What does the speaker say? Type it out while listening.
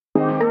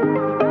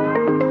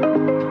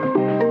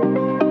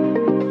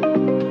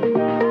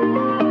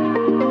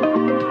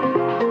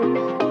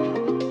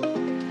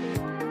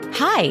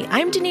Hi,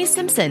 I'm Denise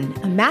Simpson,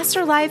 a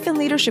master life and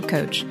leadership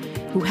coach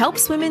who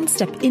helps women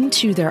step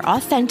into their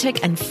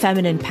authentic and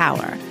feminine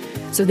power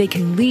so they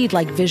can lead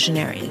like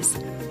visionaries,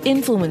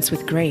 influence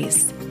with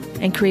grace,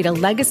 and create a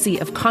legacy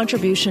of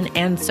contribution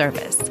and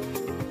service.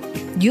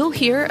 You'll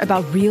hear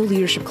about real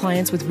leadership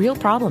clients with real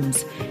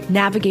problems,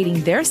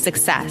 navigating their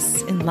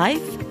success in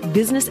life,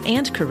 business,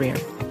 and career.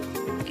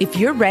 If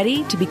you're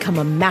ready to become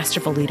a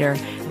masterful leader,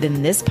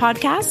 then this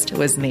podcast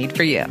was made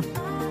for you.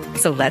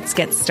 So let's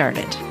get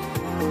started.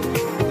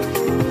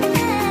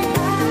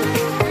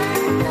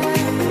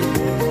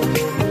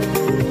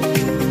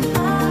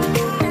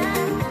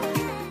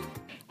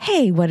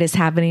 Hey, what is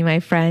happening, my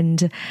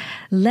friend?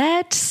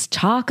 Let's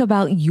talk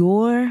about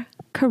your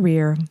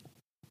career.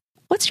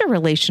 What's your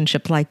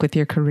relationship like with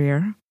your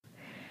career?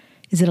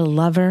 Is it a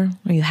lover?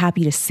 Are you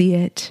happy to see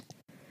it?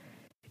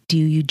 Do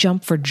you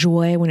jump for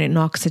joy when it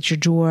knocks at your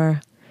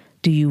door?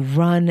 Do you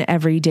run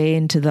every day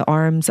into the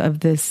arms of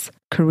this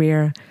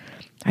career?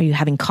 Are you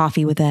having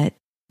coffee with it?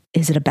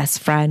 Is it a best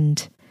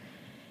friend?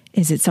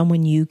 Is it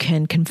someone you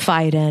can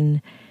confide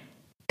in?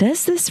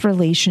 Does this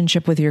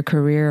relationship with your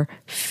career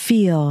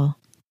feel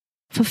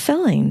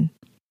fulfilling?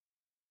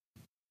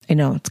 I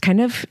know it's kind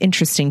of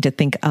interesting to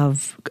think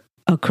of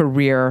a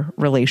career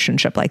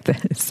relationship like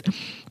this.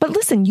 But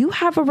listen, you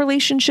have a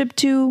relationship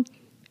to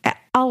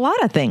a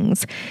lot of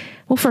things.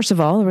 Well, first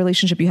of all, the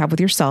relationship you have with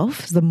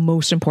yourself is the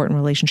most important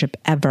relationship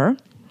ever.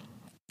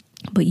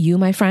 But you,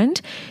 my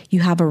friend, you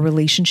have a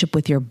relationship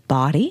with your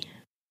body,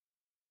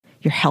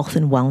 your health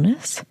and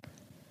wellness.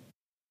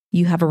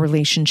 You have a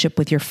relationship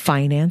with your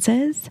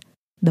finances,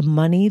 the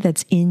money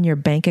that's in your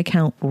bank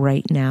account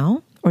right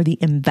now, or the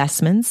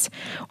investments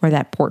or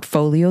that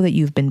portfolio that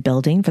you've been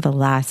building for the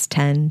last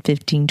 10,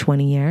 15,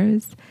 20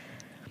 years.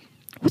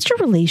 What's your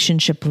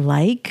relationship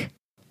like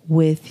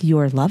with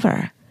your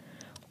lover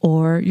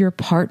or your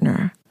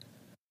partner?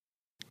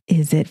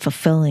 Is it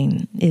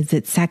fulfilling? Is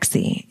it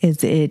sexy?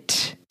 Is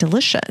it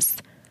delicious?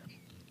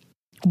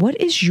 What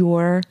is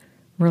your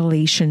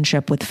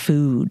relationship with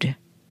food?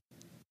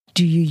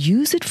 Do you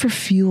use it for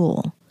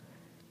fuel?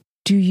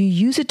 Do you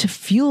use it to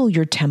fuel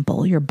your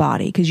temple, your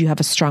body, because you have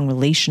a strong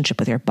relationship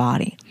with your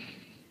body?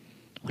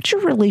 What's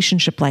your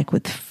relationship like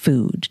with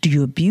food? Do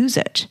you abuse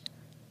it?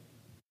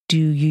 Do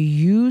you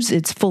use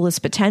its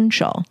fullest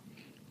potential?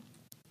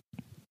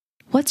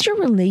 What's your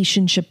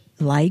relationship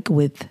like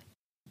with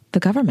the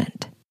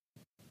government?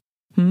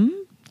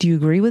 Do you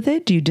agree with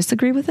it? Do you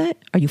disagree with it?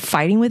 Are you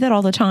fighting with it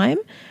all the time?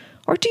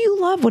 Or do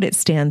you love what it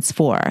stands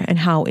for and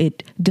how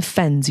it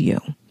defends you?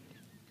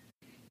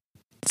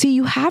 See,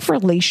 you have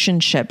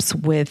relationships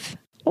with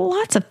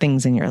lots of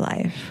things in your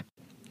life.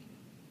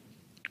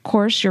 Of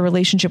course, your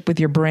relationship with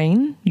your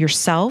brain,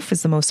 yourself,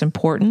 is the most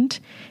important.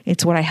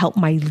 It's what I help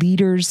my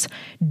leaders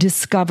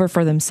discover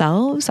for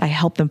themselves. I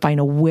help them find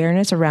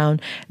awareness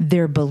around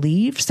their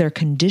beliefs, their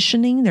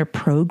conditioning, their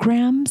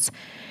programs,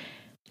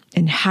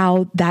 and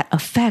how that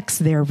affects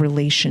their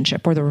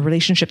relationship or the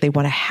relationship they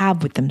want to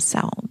have with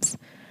themselves.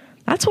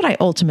 That's what I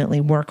ultimately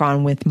work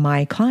on with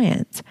my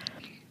clients.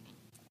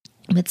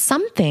 But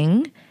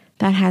something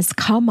that has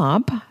come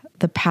up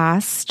the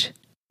past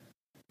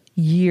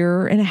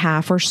year and a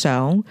half or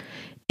so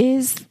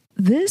is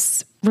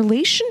this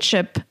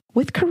relationship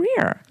with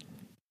career.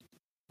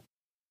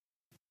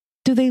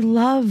 Do they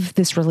love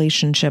this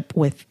relationship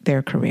with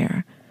their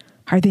career?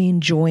 Are they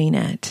enjoying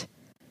it?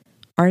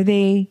 Are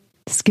they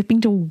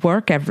skipping to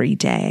work every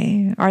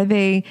day? Are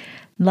they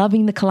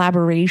loving the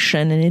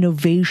collaboration and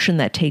innovation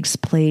that takes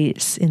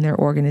place in their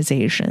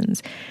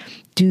organizations?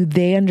 Do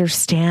they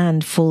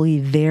understand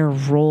fully their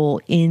role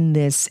in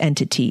this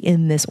entity,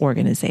 in this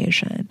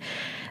organization?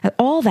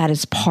 All that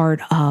is part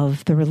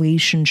of the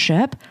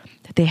relationship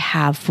that they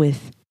have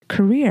with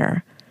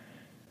career.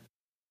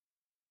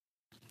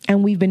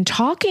 And we've been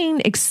talking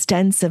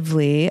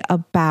extensively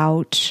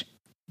about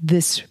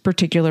this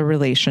particular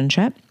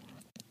relationship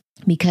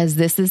because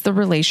this is the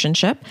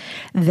relationship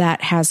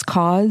that has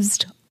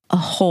caused a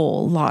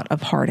whole lot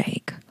of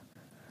heartache,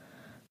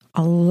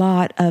 a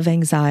lot of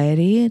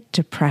anxiety,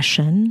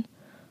 depression,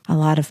 a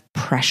lot of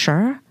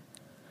pressure.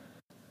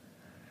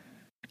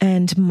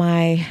 And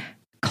my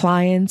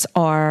clients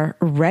are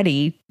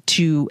ready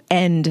to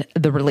end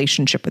the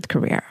relationship with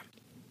career.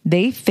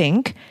 They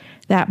think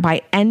that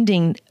by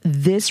ending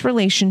this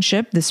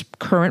relationship, this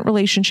current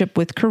relationship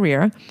with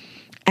career,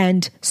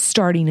 and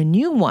starting a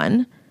new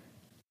one,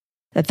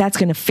 that's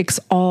going to fix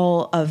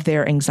all of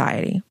their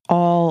anxiety,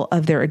 all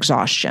of their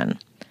exhaustion.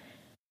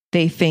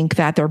 They think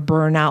that their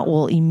burnout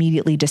will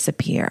immediately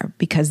disappear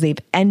because they've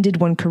ended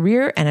one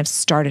career and have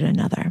started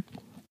another.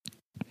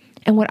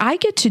 And what I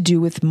get to do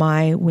with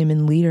my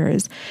women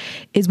leaders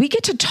is we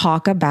get to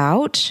talk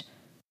about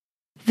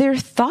their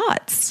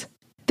thoughts,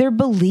 their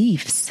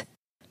beliefs,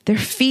 their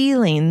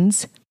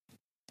feelings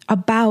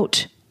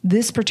about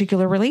this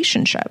particular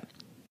relationship.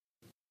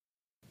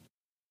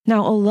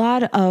 Now, a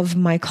lot of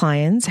my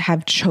clients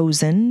have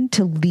chosen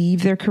to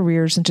leave their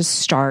careers and to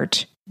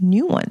start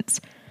new ones.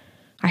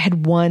 I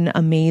had one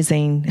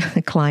amazing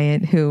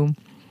client who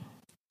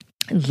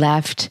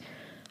left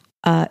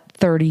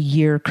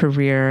 30-year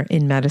career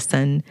in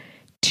medicine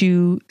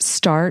to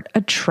start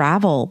a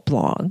travel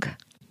blog.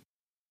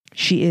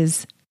 She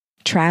is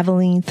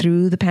traveling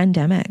through the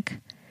pandemic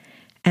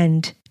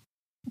and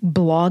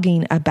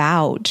blogging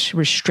about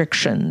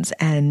restrictions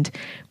and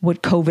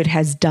what COVID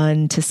has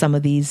done to some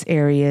of these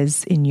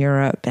areas in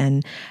Europe,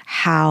 and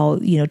how,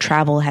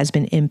 travel has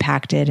been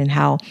impacted, and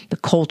how the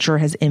culture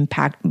has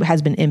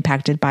been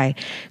impacted by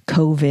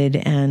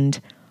COVID,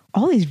 and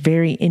all these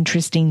very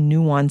interesting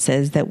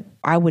nuances that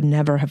I would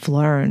never have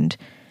learned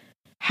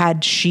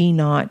had she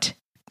not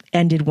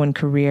ended one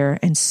career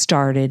and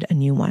started a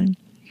new one.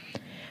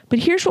 But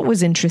here's what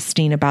was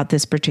interesting about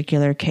this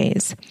particular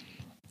case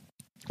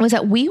was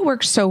that we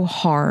worked so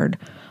hard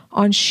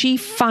on she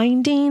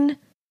finding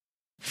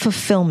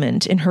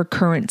fulfillment in her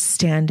current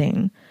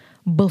standing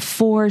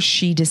before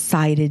she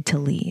decided to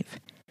leave.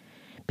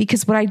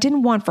 Because what I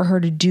didn't want for her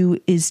to do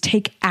is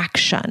take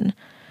action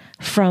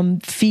from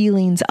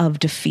feelings of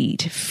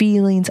defeat,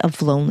 feelings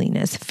of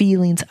loneliness,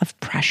 feelings of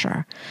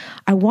pressure.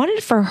 I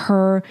wanted for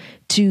her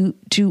to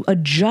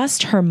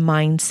adjust her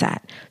mindset,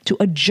 to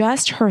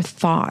adjust her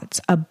thoughts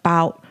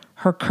about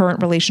her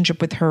current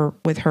relationship with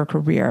her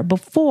career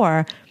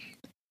before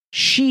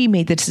she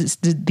made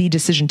the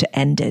decision to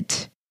end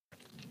it.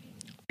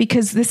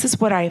 Because this is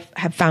what I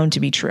have found to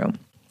be true.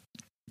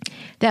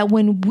 That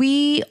when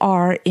we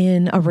are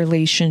in a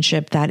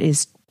relationship that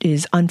is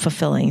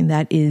unfulfilling,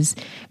 that is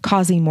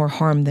causing more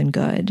harm than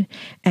good,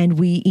 and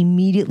we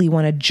immediately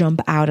want to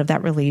jump out of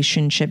that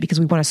relationship because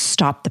we want to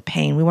stop the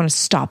pain, we want to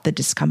stop the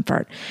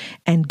discomfort,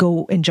 and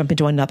go and jump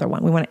into another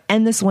one. We want to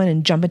end this one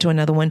and jump into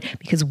another one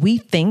because we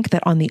think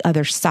that on the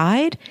other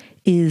side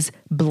is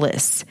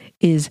bliss,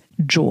 is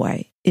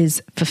joy,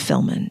 is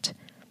fulfillment.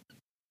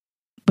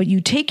 But you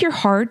take your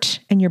heart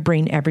and your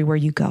brain everywhere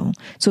you go.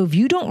 So if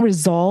you don't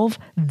resolve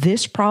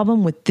this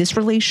problem with this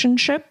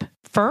relationship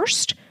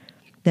first,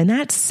 then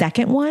that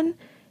second one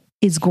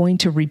is going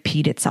to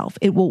repeat itself.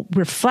 It will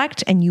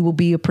reflect, and you will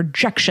be a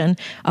projection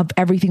of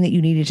everything that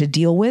you needed to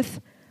deal with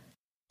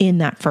in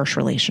that first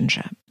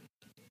relationship.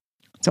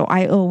 So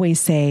I always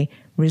say,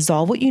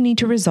 resolve what you need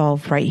to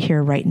resolve right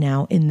here, right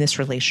now in this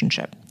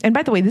relationship. And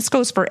by the way, this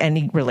goes for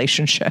any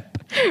relationship.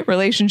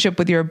 Relationship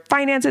with your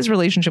finances,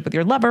 relationship with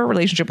your lover,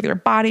 relationship with your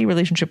body,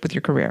 relationship with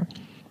your career.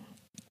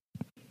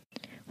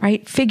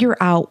 Right? Figure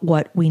out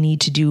what we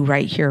need to do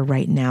right here,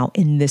 right now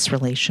in this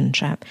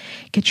relationship.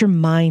 Get your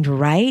mind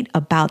right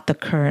about the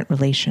current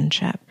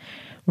relationship.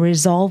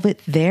 Resolve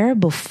it there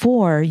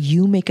before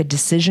you make a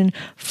decision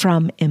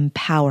from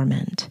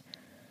empowerment.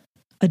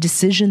 A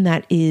decision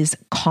that is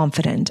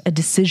confident, a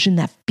decision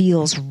that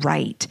feels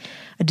right,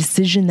 a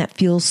decision that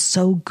feels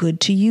so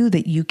good to you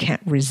that you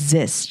can't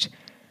resist,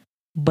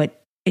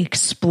 but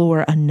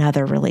explore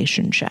another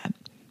relationship.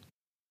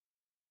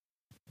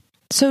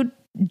 So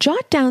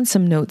jot down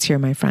some notes here,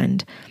 my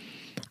friend.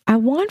 I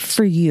want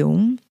for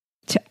you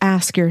to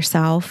ask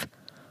yourself,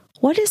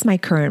 what is my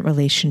current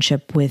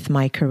relationship with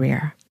my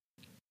career?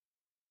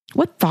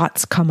 What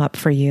thoughts come up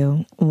for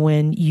you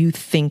when you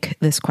think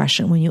this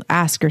question, when you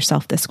ask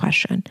yourself this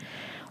question?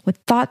 What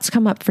thoughts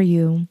come up for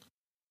you?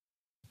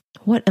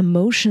 What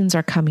emotions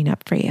are coming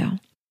up for you?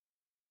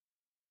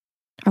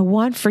 I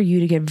want for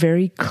you to get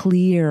very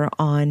clear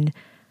on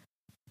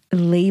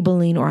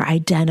labeling or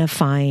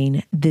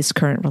identifying this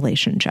current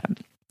relationship.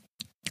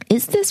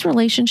 Is this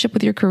relationship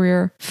with your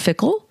career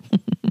fickle?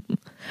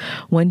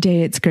 One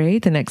day it's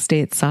great, the next day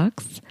it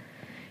sucks.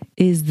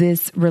 Is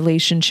this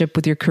relationship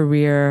with your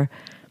career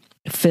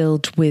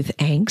filled with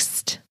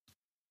angst,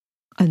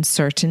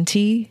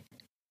 uncertainty,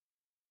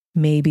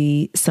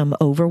 maybe some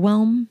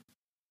overwhelm,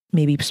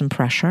 maybe some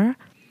pressure?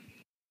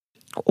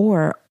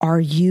 Or are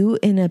you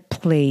in a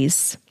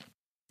place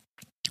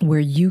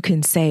where you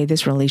can say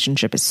this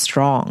relationship is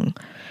strong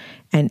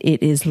and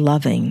it is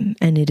loving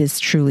and it is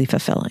truly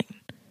fulfilling?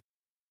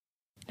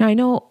 Now, I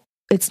know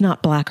it's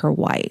not black or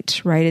white,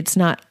 right? It's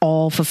not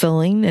all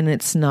fulfilling and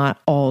it's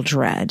not all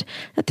dread.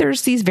 That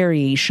there's these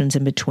variations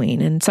in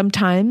between. And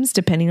sometimes,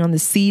 depending on the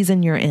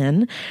season you're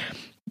in,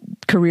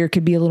 career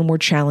could be a little more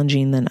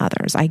challenging than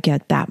others. I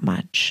get that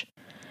much.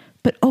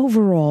 But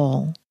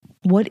overall,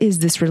 what is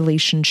this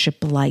relationship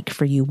like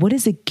for you? What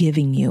is it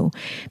giving you?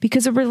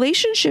 Because a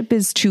relationship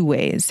is two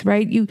ways,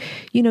 right?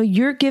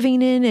 You're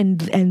giving in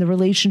and the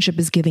relationship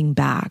is giving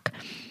back.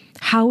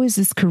 How is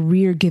this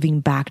career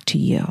giving back to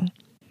you?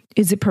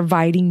 Is it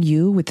providing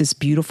you with this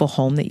beautiful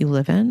home that you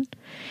live in?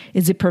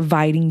 Is it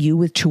providing you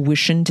with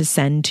tuition to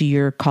send to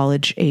your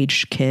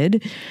college-aged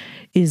kid?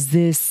 Is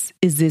this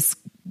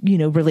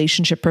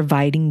relationship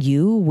providing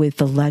you with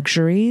the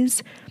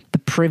luxuries, the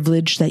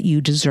privilege that you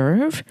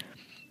deserve?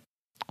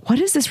 What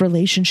is this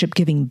relationship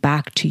giving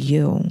back to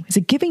you? Is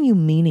it giving you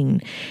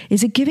meaning?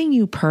 Is it giving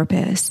you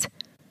purpose?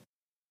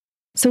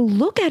 So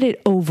look at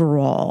it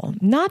overall,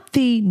 not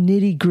the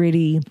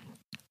nitty-gritty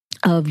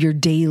of your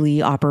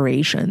daily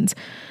operations.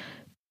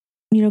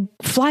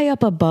 Fly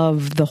up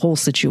above the whole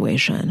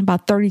situation,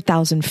 about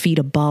 30,000 feet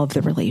above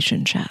the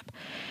relationship,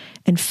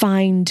 and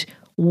find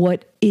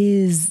what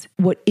is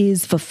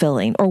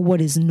fulfilling or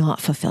what is not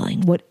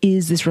fulfilling. What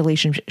is this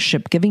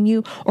relationship giving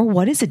you, or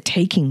what is it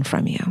taking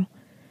from you?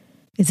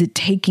 Is it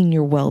taking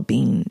your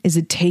well-being? Is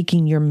it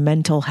taking your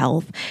mental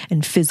health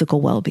and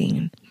physical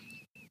well-being?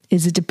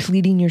 Is it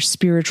depleting your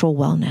spiritual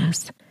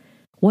wellness?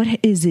 What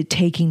is it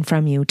taking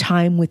from you?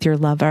 Time with your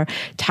lover,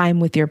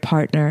 time with your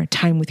partner,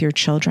 time with your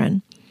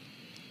children.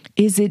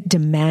 Is it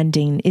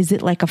demanding? Is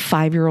it like a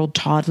 5-year-old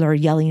toddler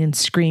yelling and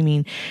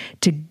screaming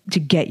to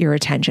get your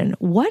attention?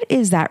 What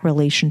is that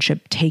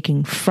relationship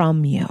taking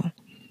from you?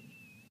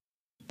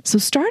 So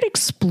start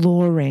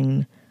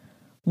exploring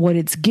what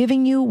it's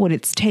giving you, what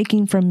it's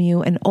taking from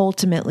you, and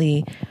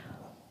ultimately,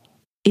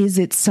 is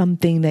it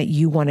something that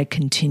you want to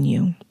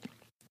continue?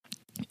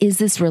 Is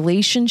this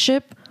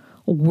relationship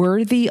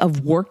worthy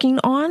of working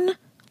on,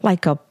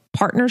 like a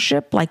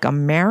partnership, like a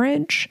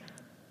marriage?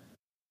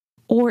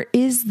 Or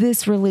is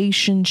this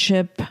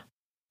relationship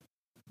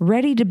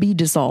ready to be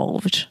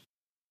dissolved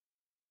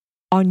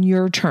on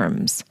your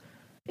terms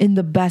in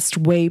the best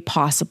way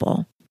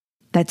possible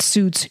that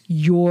suits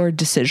your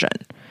decision?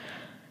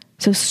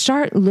 So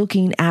start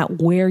looking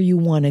at where you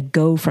want to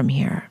go from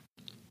here.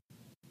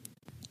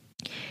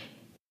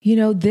 You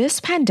know, this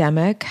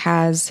pandemic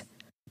has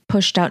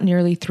pushed out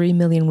nearly 3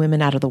 million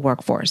women out of the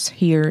workforce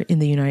here in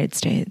the United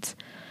States.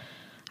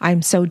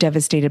 I'm so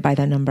devastated by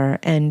that number.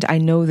 And I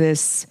know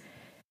this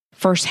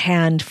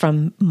firsthand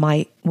from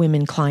my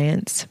women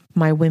clients,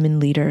 my women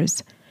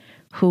leaders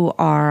who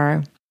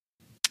are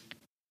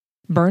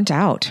burnt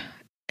out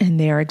and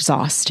they are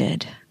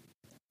exhausted.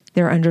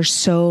 They're under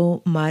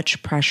so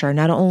much pressure,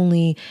 not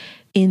only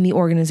in the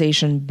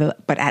organization,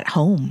 but at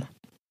home.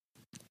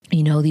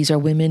 You know, these are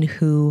women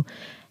who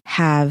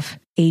have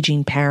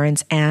aging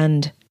parents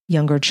and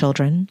younger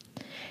children.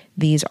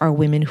 These are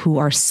women who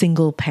are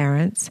single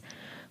parents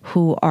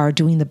who are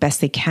doing the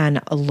best they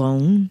can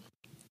alone.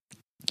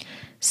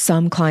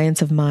 Some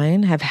clients of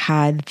mine have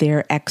had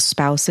their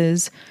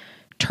ex-spouses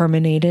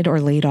terminated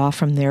or laid off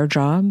from their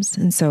jobs,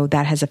 and so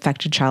that has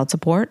affected child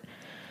support.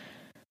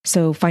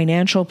 So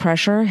financial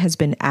pressure has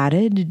been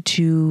added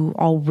to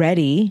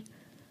already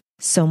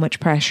so much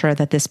pressure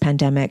that this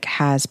pandemic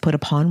has put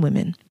upon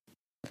women.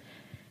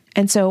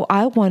 And so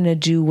I want to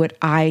do what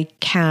I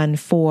can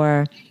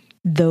for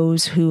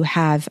those who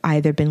have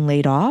either been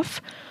laid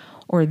off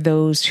or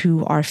those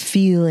who are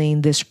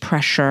feeling this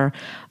pressure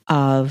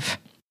of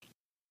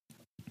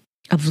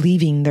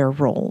leaving their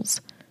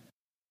roles.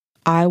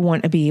 I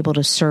want to be able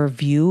to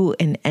serve you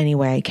in any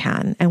way I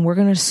can. And we're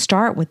going to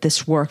start with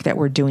this work that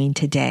we're doing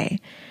today,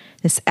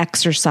 this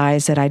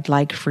exercise that I'd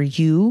like for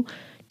you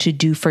to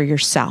do for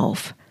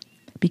yourself,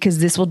 because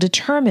this will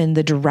determine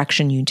the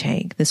direction you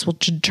take. This will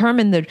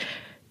determine the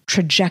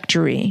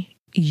trajectory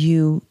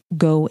you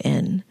go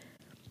in.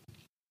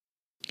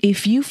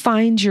 If you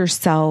find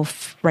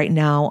yourself right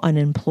now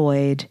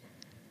unemployed,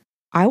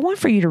 I want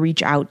for you to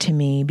reach out to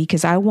me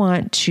because I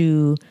want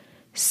to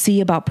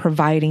see about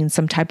providing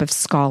some type of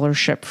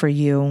scholarship for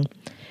you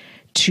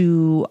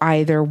to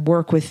either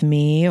work with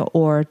me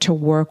or to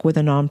work with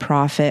a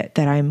nonprofit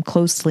that I'm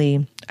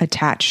closely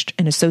attached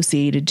and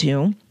associated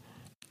to.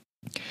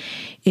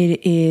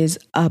 It is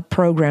a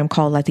program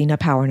called Latina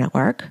Power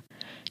Network,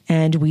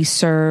 and we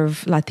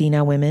serve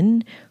Latina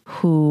women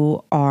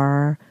who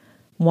are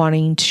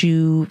wanting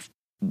to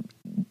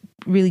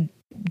really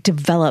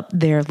develop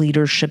their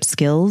leadership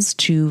skills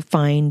to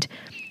find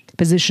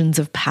positions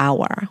of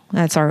power.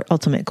 That's our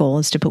ultimate goal,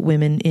 is to put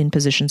women in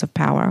positions of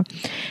power.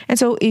 And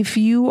so if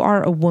you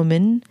are a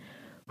woman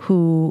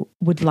who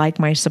would like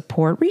my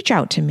support, reach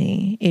out to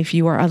me. If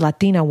you are a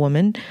Latina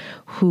woman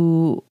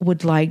who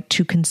would like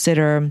to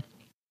consider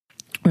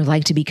or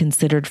like to be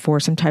considered for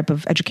some type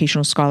of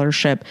educational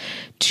scholarship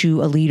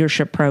to a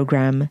leadership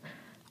program,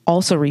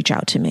 also reach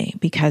out to me,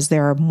 because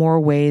there are more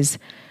ways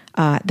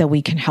that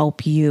we can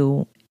help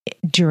you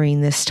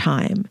during this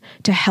time,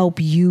 to help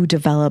you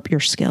develop your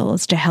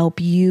skills, to help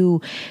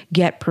you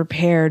get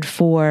prepared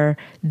for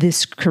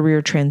this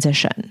career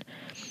transition.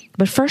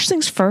 But first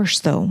things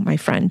first, though, my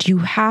friend, you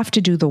have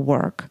to do the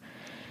work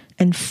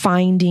and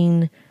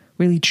finding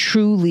really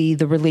truly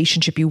the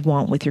relationship you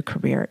want with your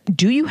career.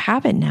 Do you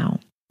have it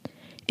now?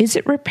 Is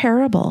it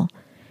repairable?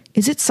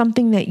 Is it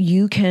something that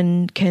you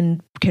can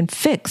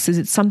fix? Is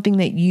it something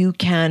that you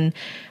can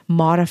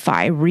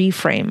modify,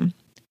 reframe?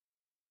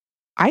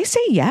 I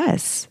say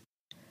yes.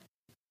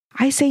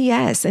 I say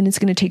yes, and it's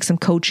going to take some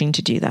coaching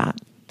to do that.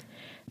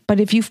 But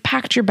if you've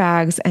packed your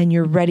bags and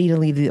you're ready to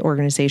leave the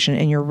organization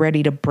and you're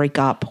ready to break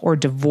up or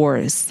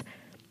divorce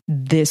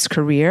this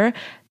career,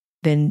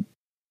 then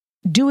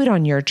do it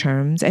on your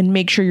terms and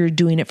make sure you're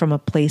doing it from a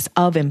place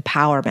of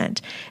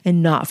empowerment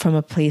and not from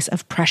a place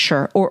of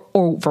pressure or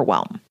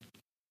overwhelm.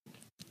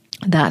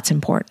 That's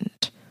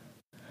important.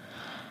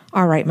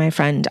 All right, my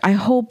friend, I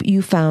hope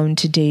you found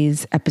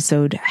today's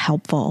episode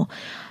helpful.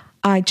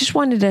 I just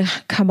wanted to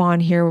come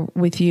on here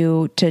with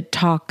you to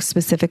talk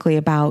specifically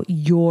about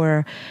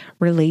your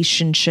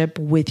relationship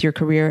with your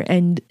career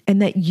and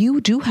that you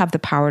do have the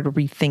power to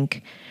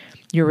rethink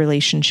your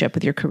relationship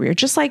with your career,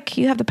 just like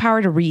you have the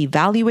power to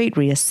reevaluate,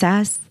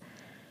 reassess.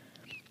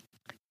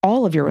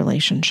 all of your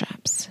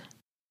relationships,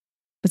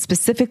 but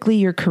specifically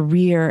your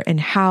career and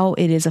how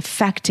it is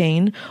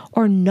affecting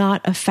or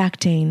not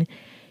affecting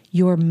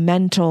your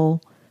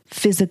mental,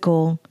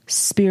 physical,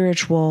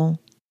 spiritual,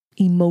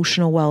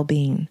 emotional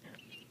well-being.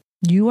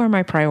 You are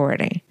my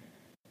priority.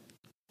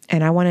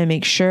 And I want to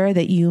make sure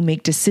that you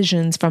make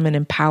decisions from an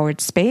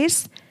empowered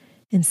space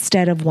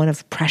instead of one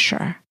of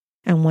pressure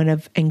and one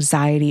of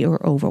anxiety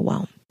or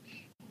overwhelm.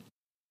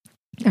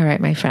 All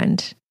right, my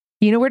friend,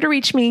 you know where to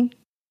reach me.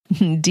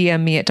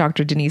 DM me at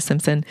Dr. Denise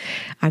Simpson.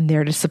 I'm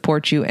there to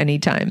support you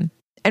anytime.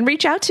 And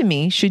reach out to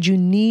me should you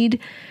need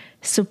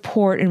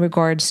support in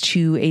regards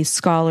to a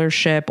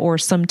scholarship or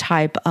some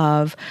type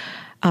of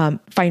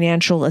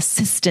financial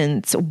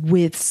assistance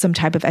with some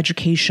type of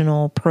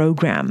educational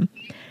program,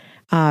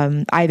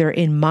 either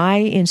in my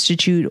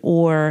institute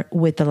or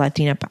with the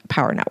Latina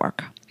Power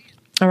Network.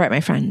 All right,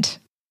 my friend.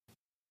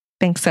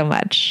 Thanks so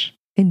much.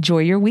 Enjoy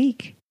your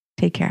week.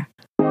 Take care.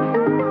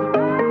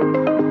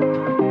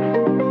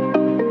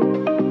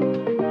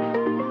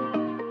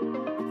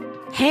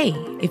 Hey,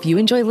 if you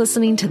enjoy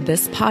listening to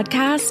this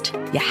podcast,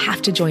 you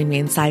have to join me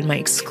inside my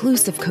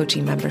exclusive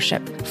coaching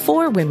membership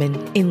for women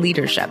in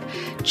leadership,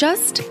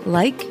 just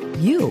like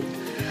you.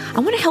 I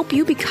want to help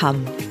you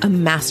become a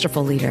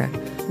masterful leader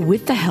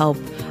with the help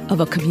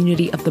of a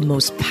community of the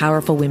most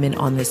powerful women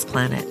on this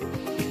planet.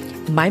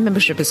 My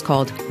membership is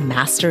called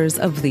Masters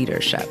of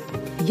Leadership.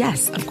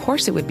 Yes, of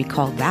course it would be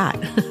called that.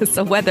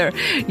 So whether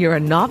you're a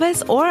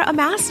novice or a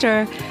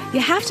master, you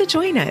have to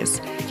join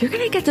us. You're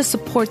going to get the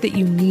support that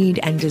you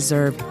need and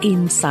deserve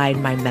inside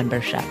my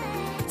membership.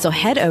 So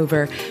head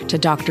over to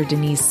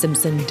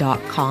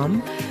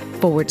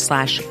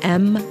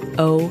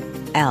drdenisemsimpson.com/MOL.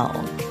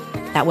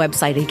 That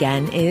website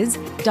again is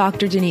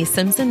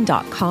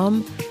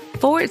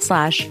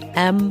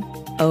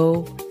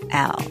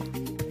drdenisemsimpson.com/MOL.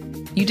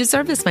 You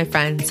deserve this, my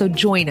friend. So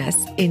join us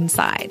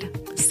inside.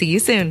 See you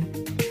soon.